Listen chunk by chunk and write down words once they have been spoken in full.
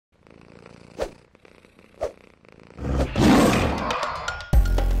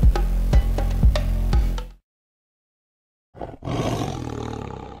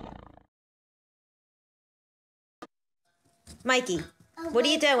Mikey, what are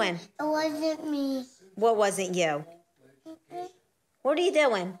you doing? It wasn't me. What wasn't you? What are you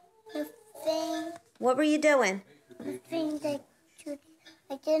doing? The thing. What were you doing? The thing that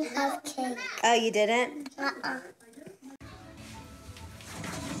I didn't have cake. Oh, you didn't? Stand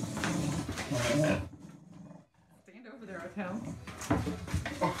over there with him.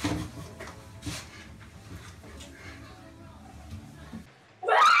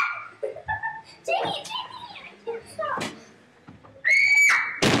 Jamie, I can't stop.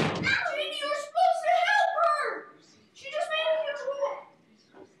 Jamie, you were supposed to help her. She just made a huge mess.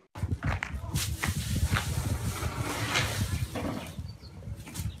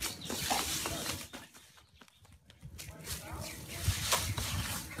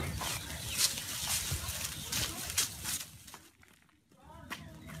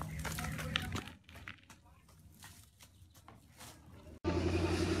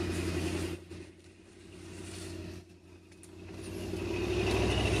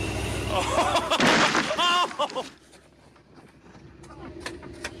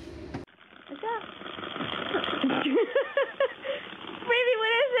 Baby,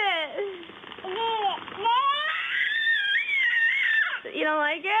 what is it? You don't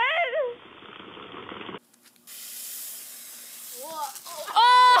like it?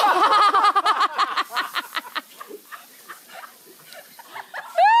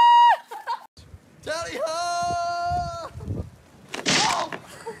 Tally ho!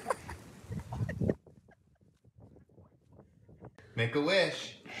 Make a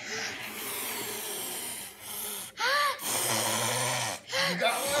wish. You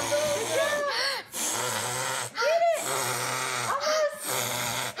got one, though. Get it!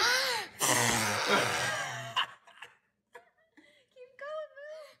 Keep going,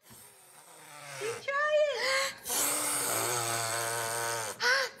 man. Keep trying.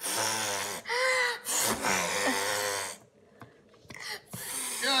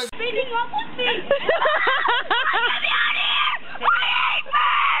 Good. Baby, come with me. Get me out of here!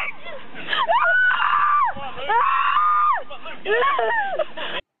 I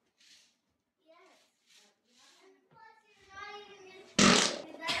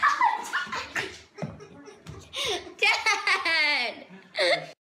hate Dad!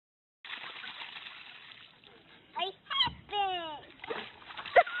 I hate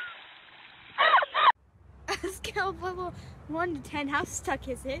this. Scale of level 1 to 10, how stuck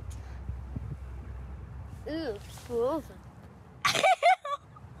is it? Ooh, frozen.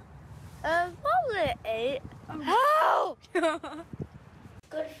 Probably 8. Oh!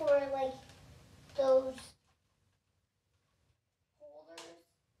 Good for like those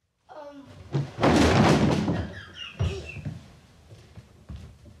holders.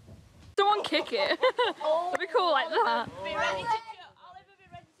 Someone kick it. That'd be cool like that. Be ready to jump. Oliver, be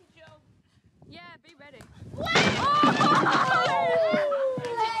ready to jump. Yeah, be ready.